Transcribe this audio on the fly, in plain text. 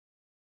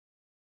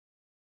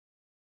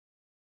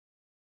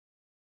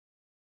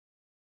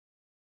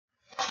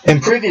In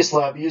previous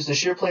lab, we used a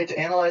shear plate to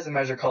analyze and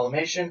measure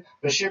collimation,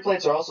 but shear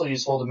plates are also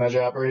useful to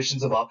measure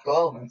aberrations of optical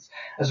elements.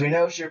 As we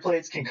know, shear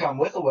plates can come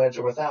with a wedge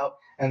or without,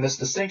 and this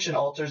distinction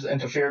alters the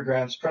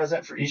interferograms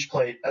present for each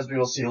plate, as we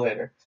will see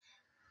later.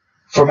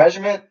 For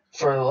measurement,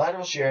 for the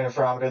lateral shear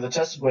interferometer, the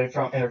tested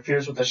wavefront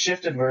interferes with a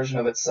shifted version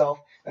of itself,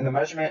 and the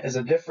measurement is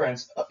a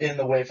difference in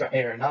the wavefront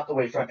area, not the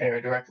wavefront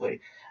area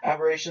directly.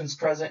 Aberrations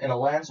present in a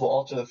lens will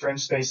alter the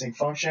fringe spacing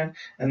function,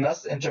 and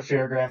thus the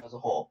interferogram as a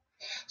whole.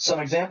 Some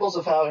examples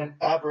of how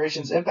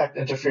aberrations impact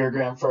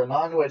interferogram for a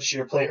non-wedge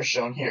shear plate are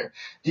shown here.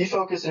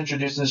 Defocus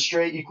introduces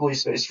straight, equally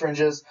spaced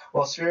fringes,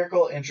 while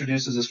spherical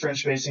introduces a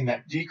fringe spacing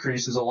that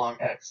decreases along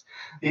X.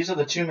 These are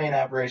the two main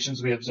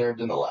aberrations we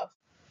observed in the lab.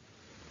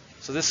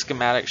 So this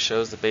schematic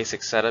shows the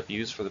basic setup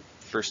used for the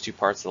first two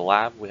parts of the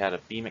lab. We had a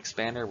beam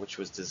expander, which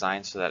was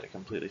designed so that it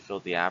completely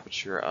filled the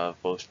aperture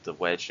of both the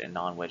wedged and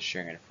non-wedged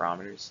shearing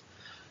interferometers.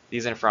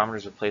 These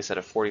interferometers were placed at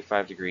a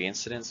 45-degree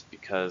incidence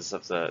because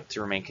of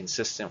to remain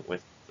consistent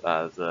with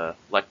the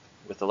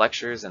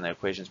lectures and the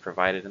equations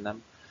provided in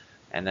them.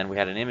 And then we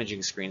had an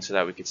imaging screen so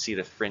that we could see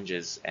the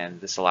fringes,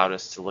 and this allowed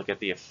us to look at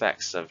the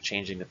effects of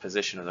changing the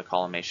position of the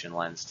collimation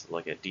lens to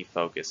look at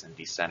defocus and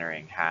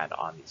decentering had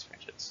on these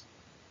fringes.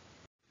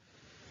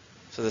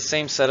 So the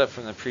same setup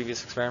from the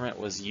previous experiment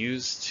was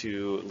used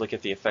to look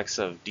at the effects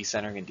of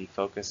decentering and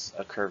defocus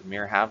a curved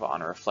mirror have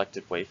on a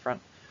reflected wavefront.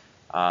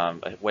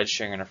 A wedge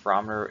shearing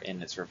interferometer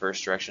in its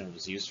reverse direction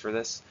was used for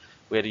this.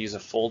 We had to use a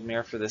fold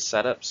mirror for this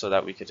setup so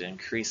that we could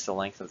increase the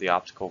length of the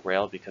optical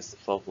rail because the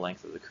focal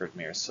length of the curved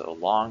mirror is so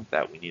long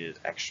that we needed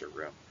extra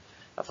room.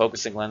 A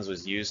focusing lens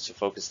was used to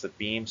focus the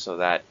beam so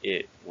that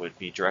it would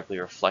be directly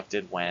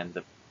reflected when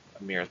the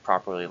mirror is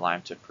properly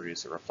aligned to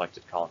produce a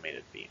reflected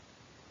collimated beam.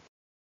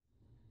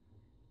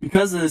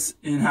 Because this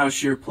in-house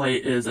shear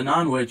plate is a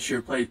non-wedge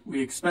shear plate,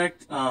 we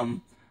expect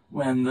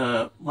when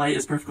the light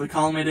is perfectly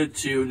collimated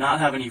to not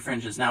have any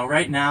fringes. Now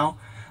right now,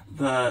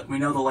 we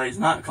know the light is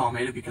not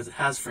collimated because it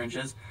has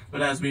fringes,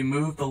 but as we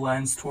move the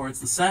lens towards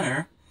the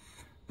center,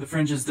 the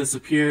fringes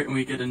disappear and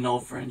we get a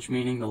null fringe,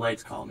 meaning the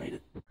light's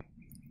collimated.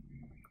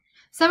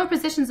 Several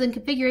positions and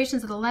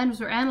configurations of the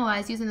lens were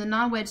analyzed using the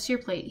non-wedge shear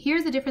plate.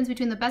 Here's the difference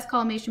between the best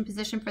collimation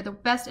position for the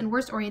best and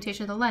worst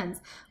orientation of the lens.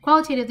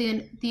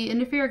 Qualitatively, the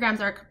interferograms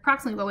are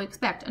approximately what we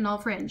expect, a null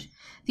fringe.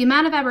 The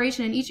amount of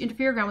aberration in each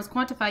interferogram was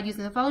quantified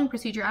using the following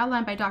procedure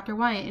outlined by Dr.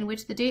 Wyatt, in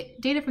which the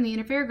data from the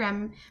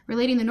interferogram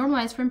relating the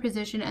normalized fringe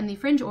position and the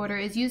fringe order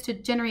is used to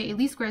generate a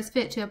least squares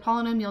fit to a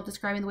polynomial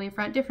describing the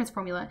wavefront difference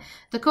formula.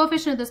 The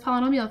coefficient of this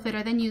polynomial fit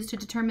are then used to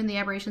determine the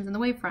aberrations in the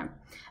wavefront.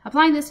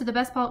 Applying this to the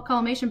best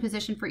collimation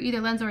position for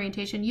either lens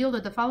orientation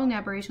yielded the following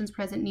aberrations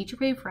present in each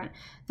wavefront.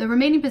 The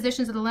remaining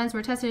positions of the lens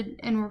were tested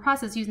and were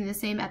processed using the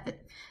same method.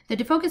 The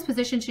defocus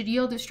position should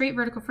yield straight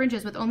vertical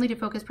fringes with only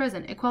defocus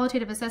present. A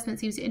qualitative assessment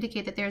seems to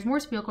indicate that there is more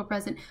spherical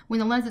present when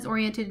the lens is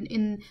oriented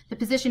in the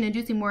position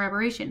inducing more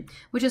aberration,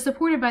 which is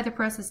supported by the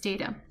processed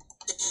data.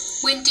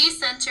 When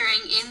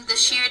decentering in the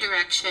shear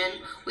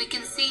direction, we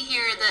can see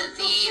here that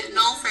the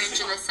null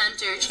fringe in the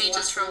center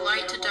changes from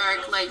light to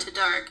dark, light to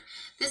dark.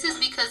 This is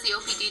because the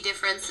OPD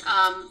difference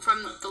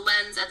from the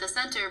lens at the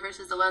center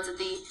versus the lens at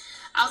the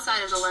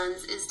outside of the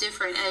lens is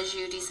different as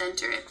you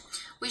decenter it.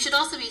 We should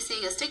also be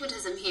seeing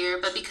astigmatism here,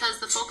 but because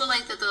the focal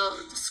length of the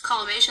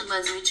collimation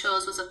lens we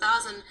chose was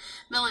 1,000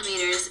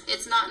 millimeters,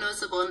 it's not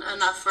noticeable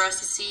enough for us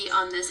to see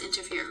on this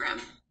interferogram.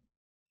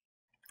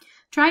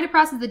 Trying to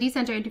process the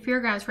decenter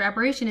interferograms for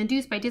aberration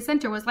induced by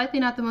decenter was likely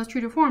not the most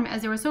true to form,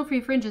 as there were so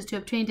few fringes to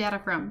obtain data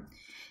from.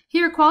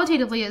 Here,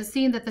 qualitatively, it is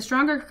seen that the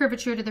stronger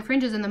curvature to the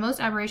fringes in the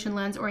most aberration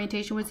lens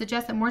orientation would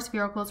suggest that more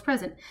spherical is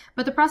present,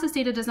 but the process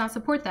data does not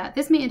support that.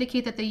 This may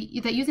indicate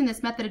that using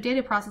this method of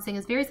data processing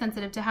is very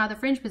sensitive to how the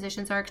fringe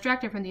positions are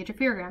extracted from the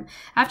interferogram.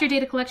 After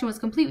data collection was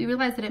complete, we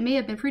realized that it may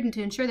have been prudent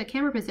to ensure the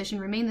camera position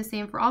remained the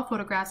same for all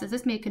photographs, as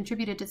this may have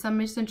contributed to some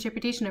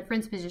misinterpretation of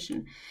fringe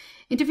position.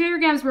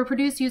 Interferograms were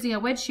produced using a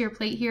wedge shear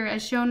plate. Here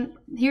is shown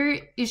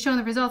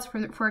the results for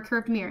a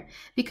curved mirror.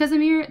 Because the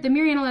mirror is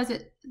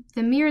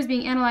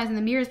being analyzed and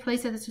the mirror is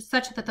placed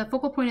such that the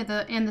focal point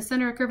and the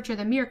center of curvature of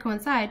the mirror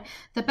coincide,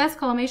 the best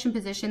collimation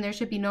position, there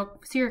should be no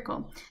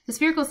spherical. The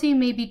spherical seam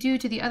may be due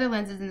to the other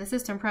lenses in the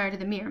system prior to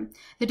the mirror.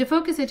 The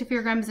defocus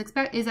interferogram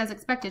is as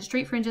expected,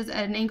 straight fringes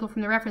at an angle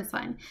from the reference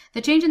line. The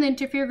change in the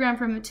interferogram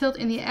from tilt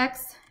in the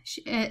X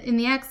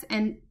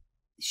and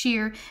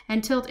shear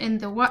and tilt in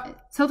the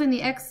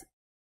y-axis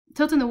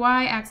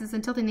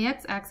and tilt in the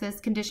x-axis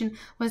condition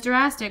was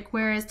drastic,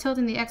 whereas tilt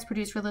in the x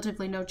produced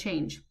relatively no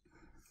change.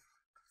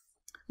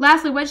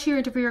 Lastly, wedge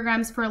shear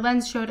interferograms for a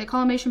lens showed a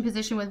collimation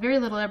position with very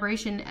little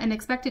aberration and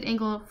expected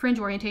angle fringe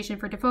orientation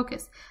for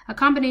defocus, a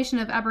combination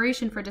of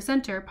aberration for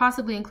decenter,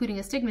 possibly including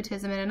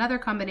astigmatism, and another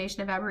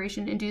combination of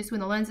aberration induced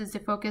when the lens is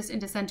defocused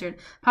and decentered,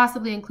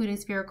 possibly including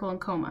spherical and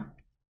coma.